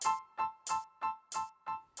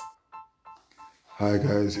Hi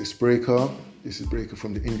guys, it's Breaker. This is Breaker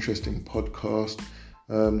from the Interesting Podcast.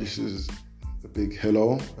 This is a big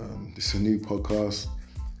hello. This is a new podcast.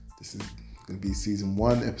 This is going to be season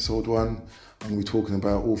 1, episode 1. I'm going to be talking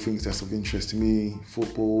about all things that's of interest to me: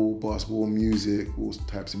 football, basketball, music, all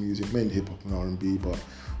types of music, mainly hip hop and R&B, but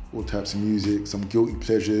all types of music, some guilty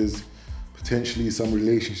pleasures, potentially some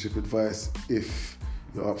relationship advice if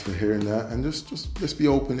you're up for hearing that. And just let's be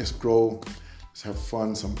open, let's grow, let's have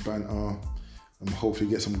fun, some banter. Hopefully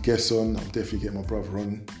get some guests on. I'll definitely get my brother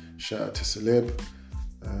on. Shout out to Celeb.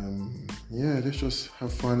 Let's just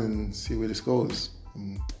have fun and see where this goes.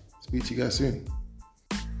 Speak to you guys soon.